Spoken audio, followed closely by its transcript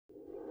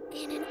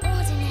In an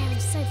ordinary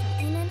sofa,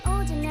 in an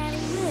ordinary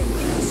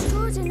room,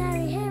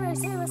 extraordinary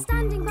heroes who are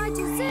standing by to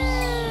zoom. So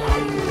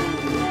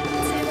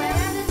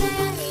wherever they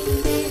are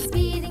leading, they are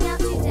speeding up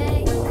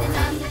today. The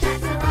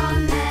Numberjacks are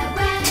on their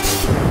way.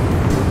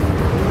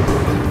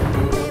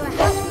 They were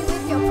happy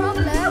with your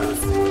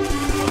problems.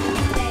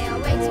 They are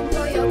waiting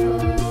for your call.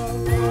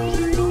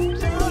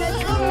 No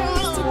problem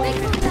is too big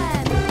for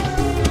them.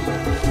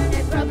 No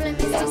problem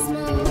is too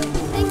small.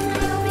 Things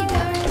may all be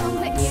going wrong,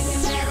 but you can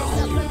better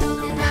stop along.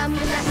 The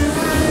Numberjacks are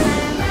on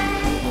their way.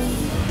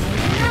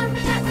 The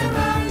Numberjacks are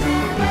on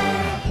their way.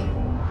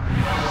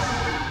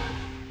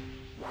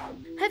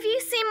 Have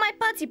you seen my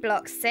buddy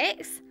blocks,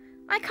 Six?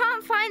 I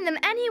can't find them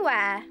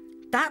anywhere.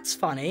 That's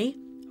funny.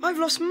 I've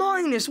lost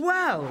mine as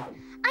well.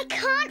 I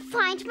can't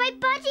find my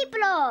buddy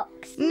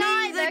blocks.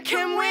 Neither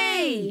can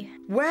we.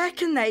 Where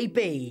can they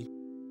be?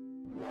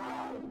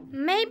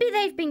 Maybe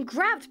they've been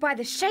grabbed by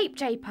the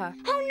shape-japer.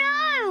 Oh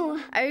no!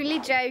 Only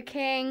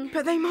joking.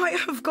 But they might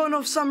have gone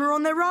off somewhere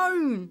on their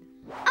own.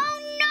 Oh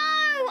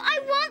no! I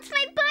want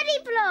my buddy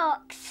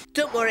blocks!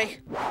 Don't worry,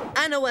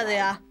 I know where they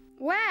are.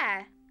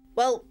 Where?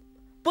 Well,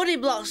 buddy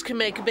blocks can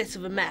make a bit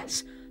of a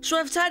mess, so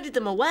I've tidied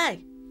them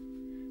away.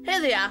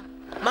 Here they are,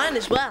 mine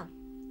as well.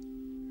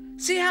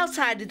 See how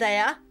tidy they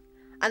are?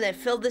 And they've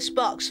filled this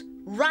box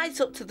right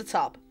up to the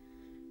top.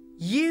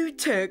 You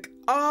took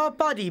our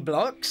buddy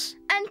blocks?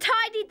 And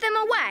tidied them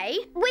away?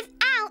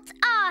 Without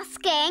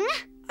asking?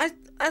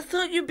 I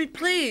thought you'd be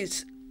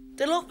pleased.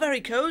 They look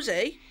very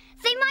cosy.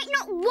 They might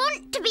not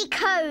want to be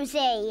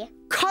cosy.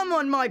 Come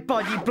on, my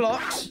buddy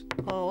blocks.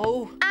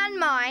 Oh, And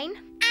mine.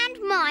 And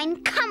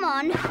mine, come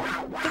on.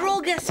 they're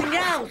all getting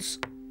out.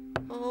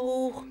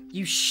 Oh,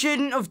 You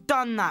shouldn't have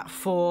done that,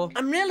 Thor.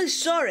 I'm really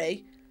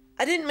sorry.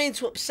 I didn't mean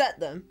to upset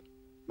them.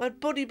 My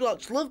buddy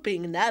blocks love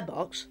being in their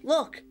box.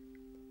 Look,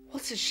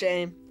 what a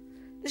shame.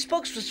 This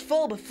box was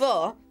full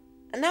before,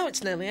 and now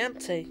it's nearly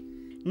empty.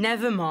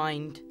 Never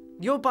mind.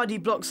 Your buddy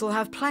blocks will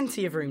have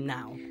plenty of room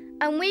now.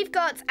 And we've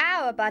got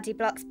our buddy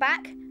blocks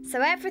back,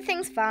 so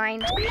everything's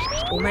fine.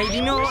 Or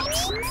maybe not.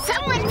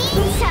 Someone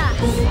needs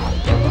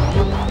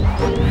us.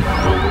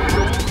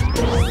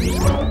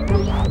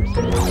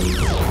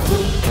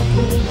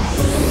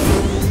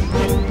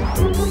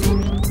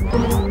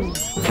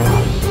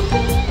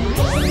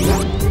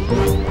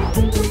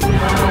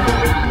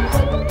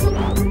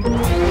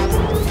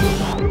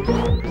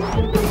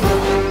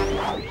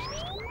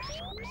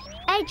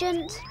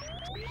 Agent.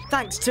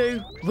 Thanks,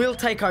 Two. We'll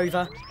take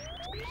over.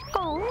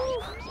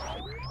 Oh.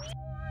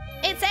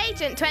 It's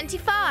Agent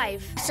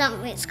 25.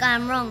 Something's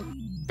gone wrong.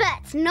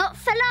 But not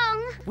for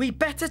long. We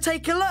better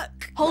take a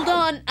look. Hold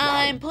on,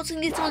 I'm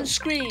putting it on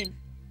screen.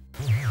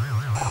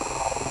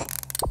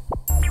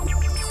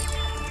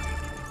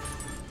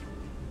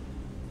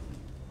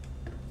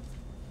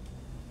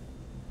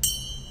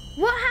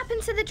 What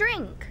happened to the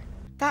drink?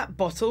 That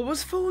bottle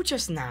was full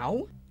just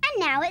now. And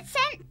now it's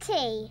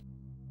empty.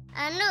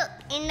 And look,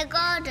 in the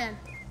garden.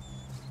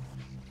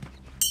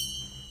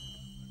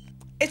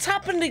 It's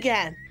happened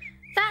again.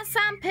 That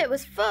sandpit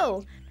was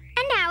full.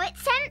 And now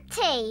it's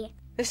empty.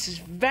 This is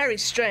very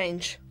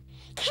strange.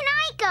 Can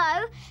I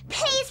go?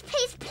 Please,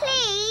 please,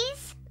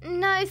 please?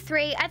 No,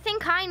 Three, I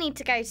think I need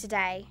to go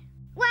today.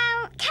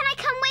 Well, can I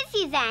come with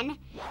you then?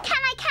 Can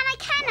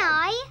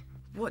I?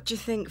 What do you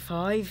think,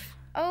 Five?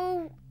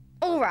 Oh,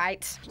 all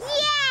right.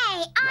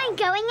 Yay! I'm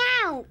going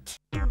out.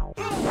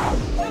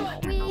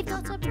 We've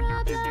got a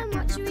problem,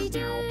 what should we do?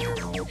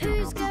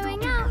 Who's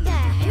going out there?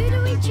 Who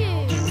do we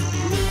choose?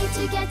 Need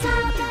to get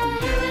out there,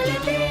 who will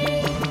it be?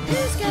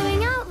 Who's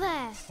going out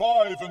there?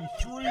 5 and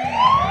 3.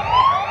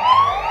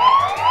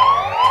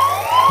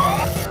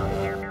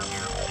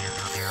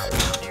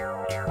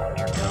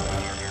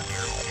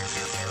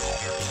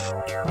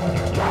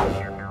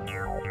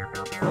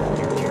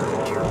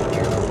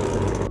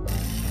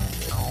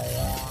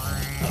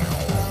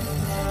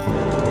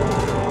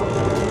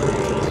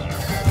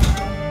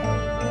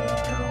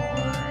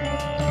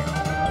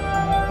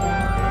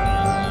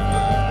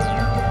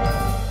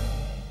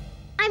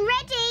 I'm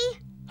ready.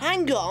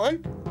 Hang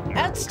on. I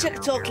had to check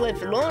it all clear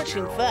for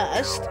launching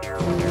first.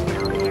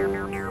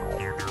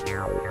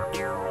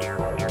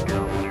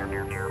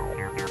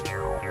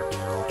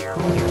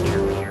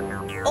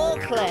 All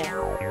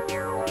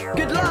clear.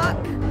 Good luck!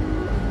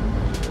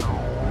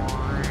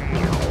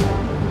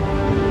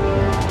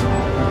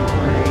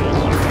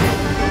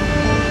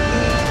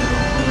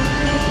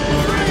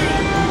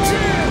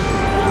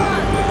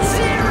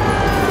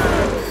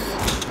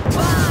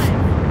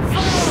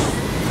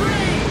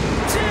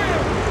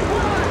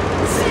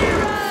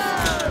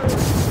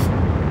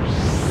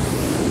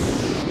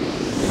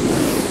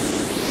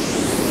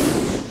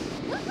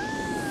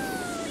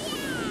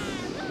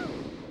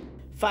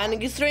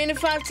 Finding a 3 and a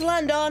 5 to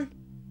land on.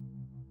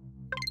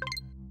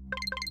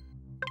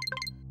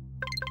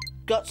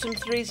 Got some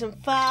 3s and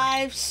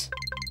 5s.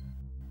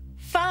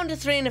 Found a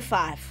 3 and a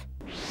 5.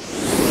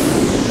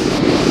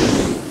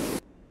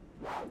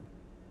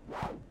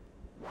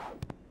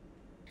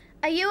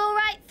 Are you all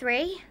right,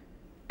 Three?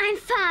 I'm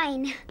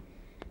fine.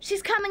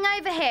 She's coming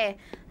over here.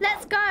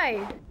 Let's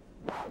go.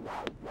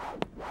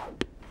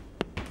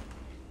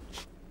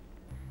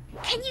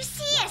 Can you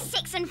see us,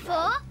 6 and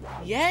 4?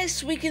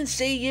 Yes, we can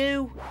see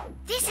you.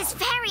 This is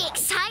very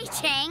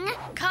exciting.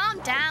 Calm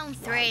down,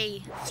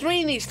 3.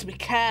 3 needs to be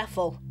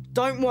careful.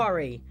 Don't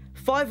worry.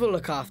 5 will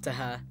look after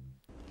her.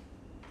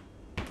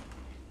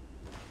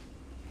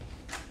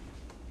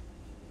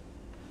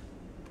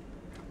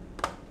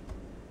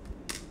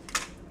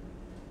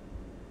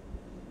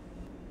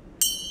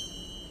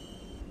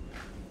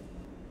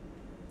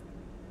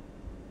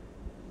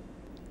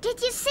 Did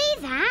you see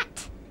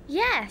that?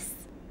 Yes.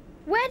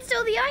 Where did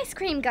all the ice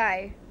cream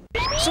go?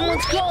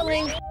 Someone's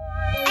calling.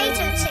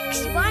 Agent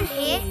 61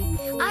 here.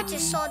 I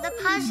just saw the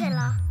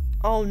puzzler.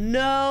 Oh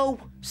no.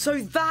 So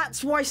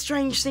that's why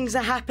strange things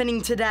are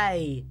happening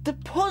today. The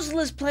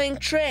puzzler's playing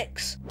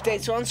tricks.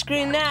 Data on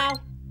screen now.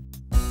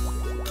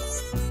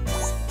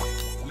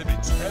 Let me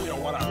tell you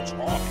what I'm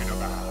talking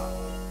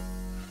about.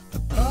 The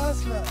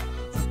puzzler,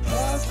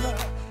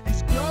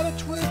 he's got a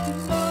twisted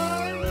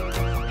mind.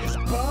 His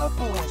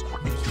bubbles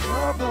mean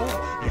trouble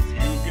if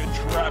you get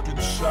trapped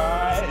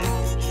inside.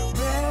 You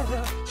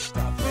better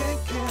stop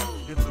thinking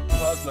if the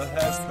puzzler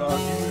has caught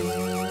you.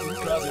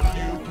 Cause if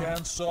you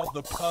can sort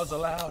the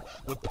puzzle out,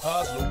 the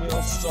puzzler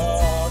will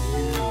sort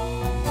you.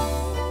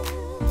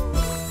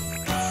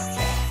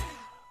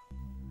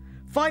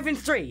 5 and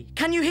 3,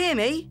 can you hear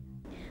me?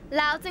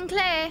 Loud and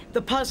clear.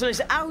 The puzzle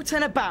is out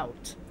and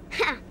about.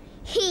 Ha!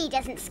 He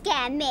doesn't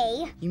scare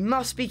me. You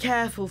must be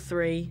careful,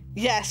 3.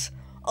 Yes,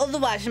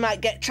 otherwise you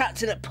might get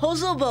trapped in a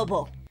puzzle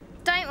bubble.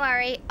 Don't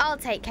worry, I'll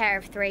take care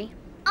of 3.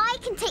 I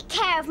can take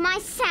care of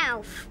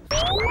myself.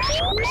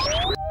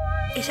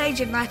 It's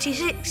Agent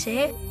 96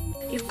 here.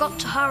 You've got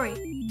to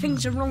hurry.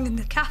 Things are wrong in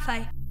the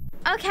cafe.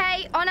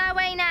 Okay, on our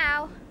way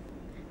now.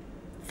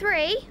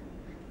 3,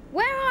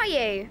 where are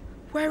you?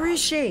 Where is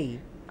she?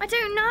 I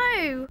don't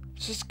know.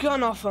 She's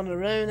gone off on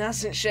her own,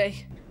 hasn't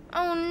she?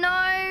 Oh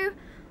no,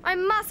 I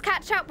must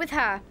catch up with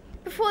her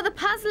before the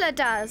puzzler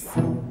does.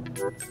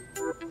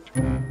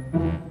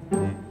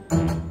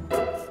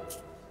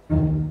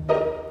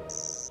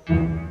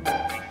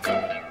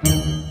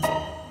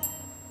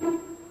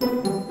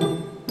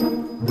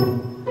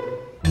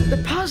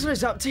 The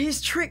puzzler's up to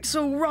his tricks,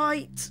 all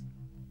right.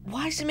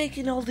 Why is he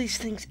making all these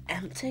things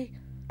empty?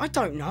 I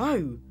don't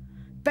know.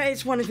 Bet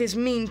it's one of his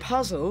mean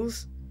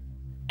puzzles.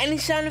 Any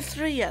sign of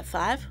 3 yet,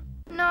 5?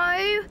 No,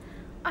 I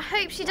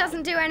hope she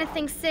doesn't do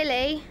anything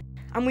silly.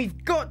 And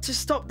we've got to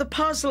stop the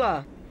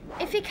puzzler.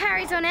 If he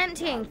carries on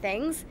emptying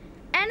things,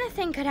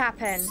 anything could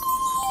happen.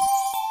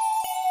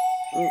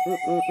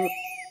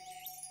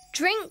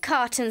 Drink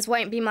cartons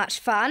won't be much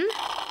fun.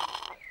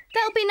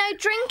 There'll be no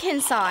drink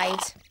inside.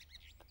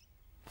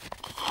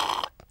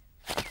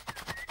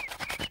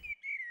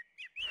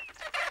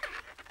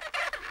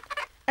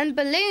 And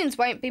balloons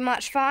won't be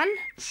much fun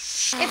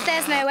if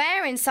there's no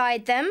air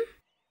inside them.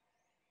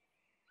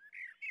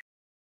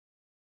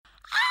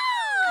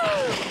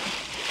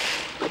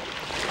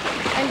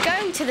 And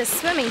going to the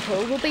swimming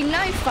pool will be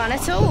no fun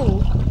at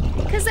all,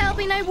 because there'll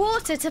be no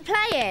water to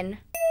play in.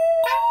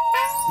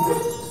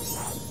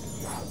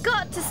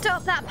 Got to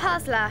stop that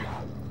puzzler.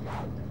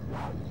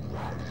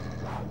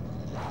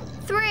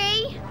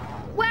 3,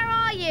 where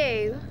are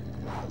you?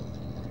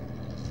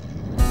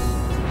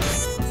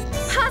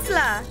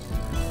 Puzzler!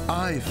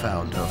 I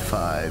found her,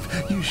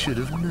 5. You should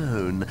have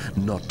known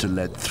not to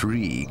let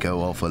 3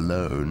 go off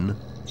alone.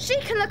 She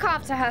can look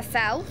after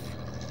herself.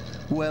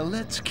 Well,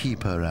 let's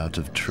keep her out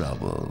of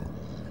trouble.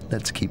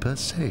 Let's keep her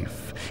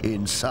safe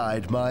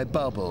inside my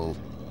bubble.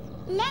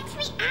 Let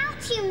me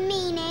out, you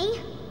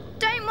meanie.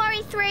 Don't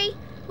worry, 3.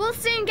 We'll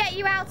soon get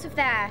you out of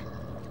there.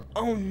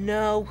 Oh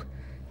no,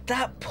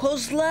 that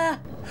puzzler!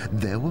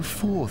 There were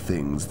 4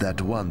 things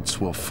that once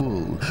were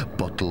full.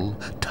 Bottle,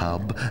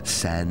 tub,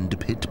 sand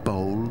pit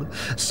bowl.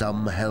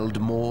 Some held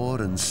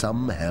more and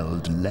some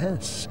held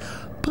less.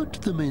 Put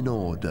them in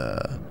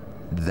order.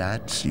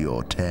 That's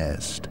your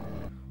test.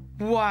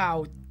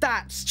 Wow,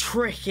 that's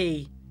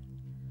tricky.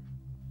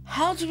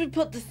 How do we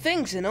put the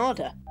things in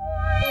order?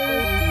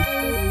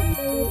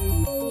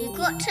 You've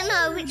got to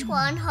know which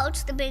one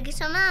holds the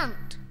biggest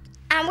amount.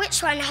 And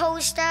which one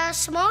holds the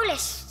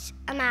smallest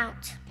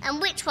amount. And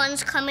which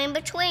ones come in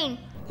between.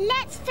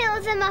 Let's fill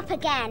them up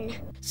again.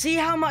 See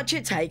how much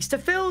it takes to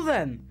fill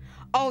them.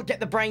 I'll get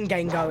the brain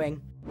game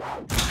going.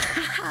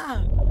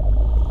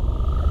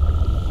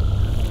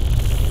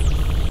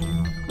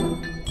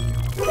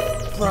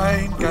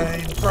 Brain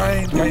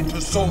game to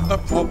solve the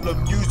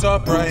problem, use our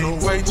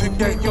brains. The way to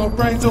get your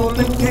brains all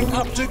linking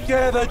up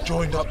together,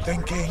 joined up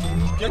thinking.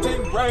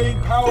 Getting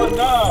brain power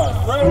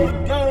now,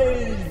 brain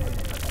game.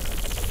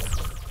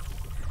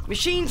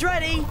 Machines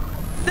ready.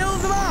 Fill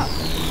them up.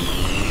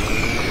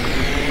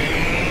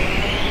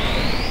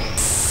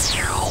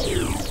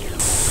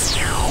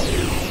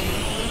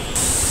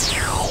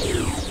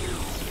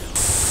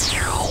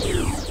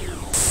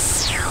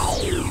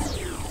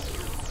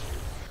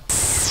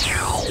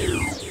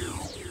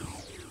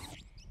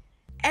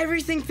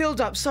 Everything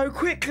filled up so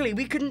quickly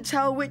we couldn't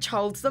tell which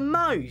holds the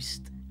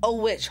most. or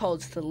which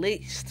holds the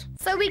least.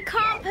 So we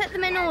can't put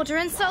them in order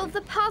and solve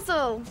the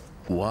puzzle.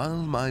 While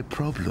my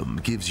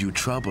problem gives you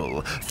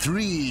trouble,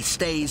 3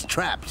 stays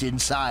trapped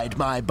inside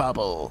my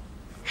bubble.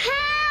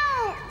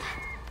 Help!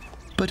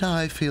 But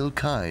I feel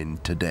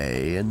kind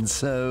today, and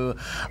so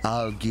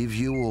I'll give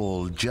you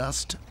all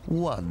just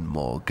one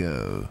more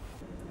go.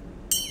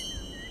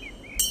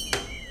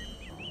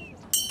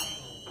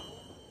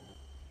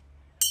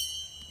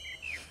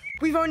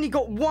 We've only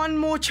got one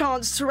more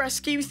chance to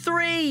rescue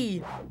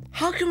 3.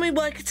 How can we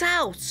work it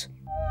out?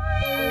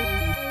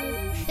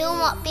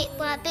 Film up bit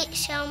by bit,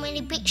 so how many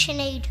bits you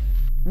need.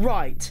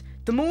 Right.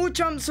 The more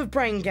jumps of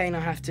brain gain I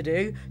have to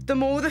do, the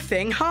more the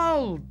thing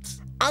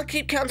holds. I'll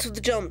keep count of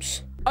the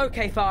jumps.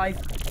 Okay, 5.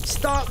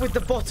 Start with the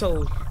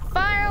bottle.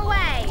 Fire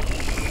away.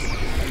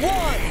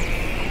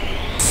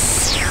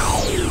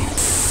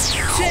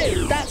 1,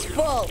 2, that's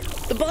full.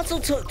 The bottle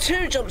took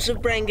 2 jumps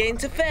of brain gain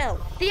to fill.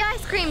 The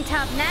ice cream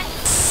tub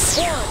next.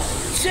 1,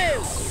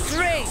 2,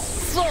 3,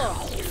 4,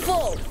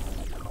 full.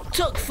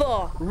 Took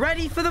 4.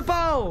 Ready for the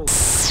bowl.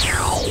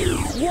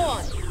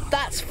 1,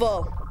 that's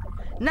full.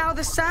 Now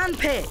the sand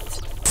pit.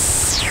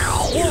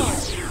 1,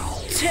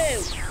 2,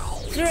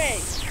 3,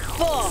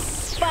 4,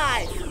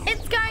 5.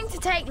 It's going to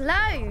take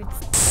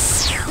loads.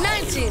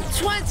 19,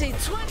 20,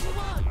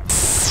 21,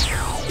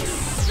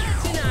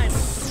 39,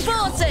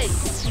 40,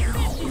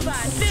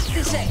 55,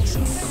 56,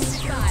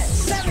 55,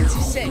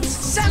 76,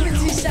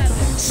 77,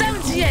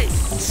 78,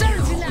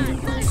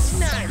 79,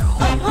 99,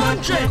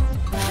 100,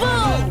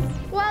 full!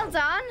 Well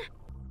done.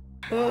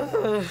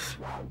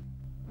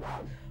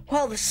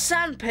 Well, the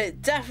sand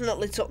pit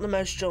definitely took the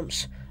most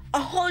jumps.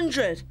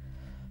 100.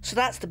 So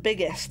that's the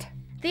biggest.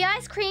 The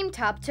ice cream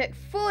tub took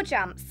 4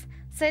 jumps,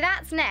 so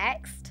that's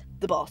next.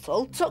 The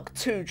bottle took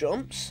 2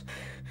 jumps.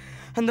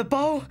 And the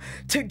bowl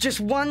took just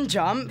 1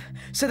 jump,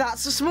 so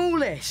that's the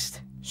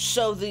smallest.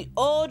 So the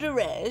order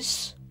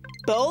is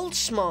bowl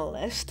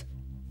smallest,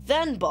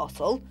 then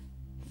bottle,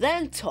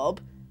 then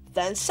tub,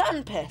 then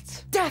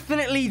sandpit.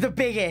 Definitely the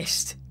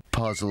biggest.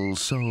 Puzzle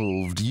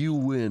solved, you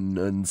win,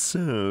 and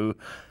so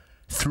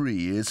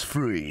 3 is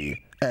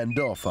free, and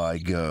off I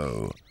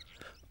go.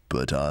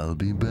 But I'll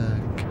be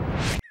back.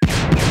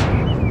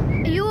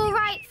 Are you all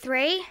right,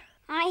 3?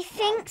 I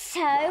think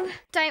so.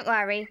 Don't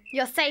worry,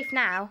 you're safe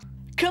now.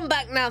 Come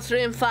back now,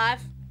 3 and 5.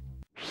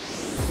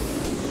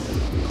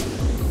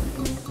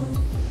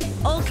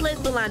 All clear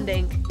for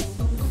landing.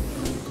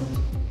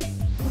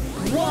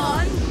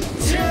 1, 2,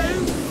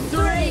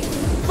 3,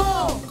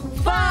 4,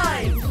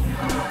 5.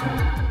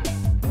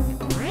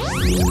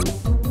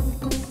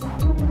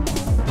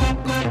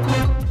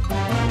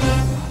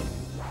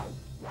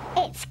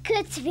 It's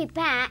good to be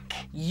back.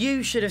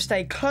 You should have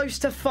stayed close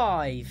to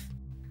 5.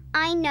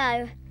 I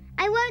know.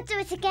 I won't do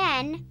it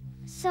again.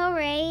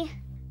 Sorry.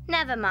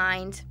 Never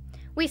mind.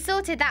 We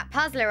sorted that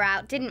puzzler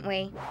out, didn't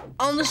we?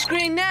 On the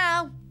screen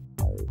now.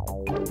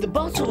 The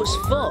bottle was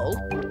full,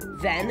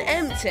 then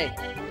empty.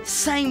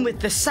 Same with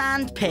the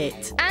sand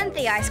pit. And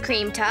the ice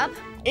cream tub.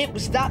 It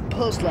was that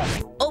puzzler,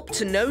 up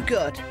to no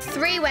good.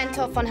 3 went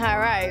off on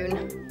her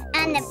own.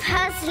 And the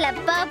puzzler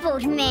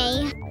bubbled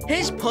me.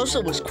 His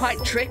puzzle was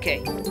quite tricky.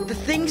 The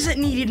things that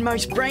needed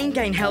most brain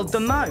gain held the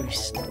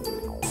most.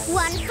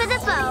 1 for the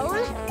bowl.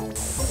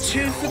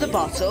 2 for the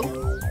bottle.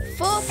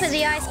 4 for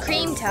the ice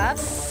cream tub.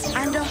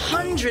 And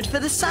 100 for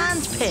the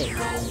sand pit.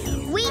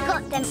 We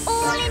got them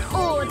all in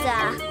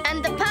order.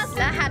 And the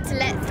puzzler had to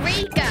let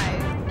 3 go.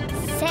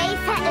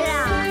 Safe at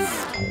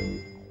last.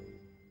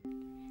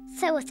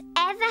 So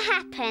whatever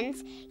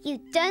happens, you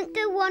don't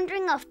go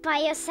wandering off by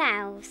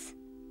yourselves.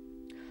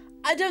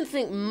 I don't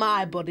think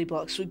my body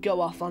blocks would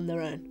go off on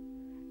their own.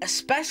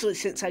 Especially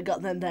since I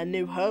got them their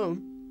new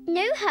home.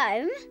 New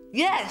home?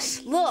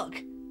 Yes,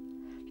 look.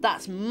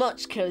 That's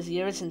much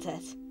cosier, isn't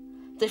it?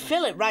 They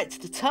fill it right to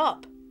the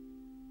top.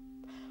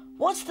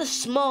 What's the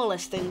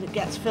smallest thing that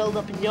gets filled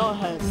up in your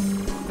home?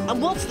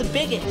 And what's the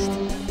biggest?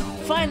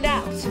 Find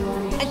out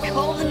and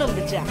call the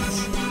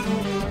Numberjacks.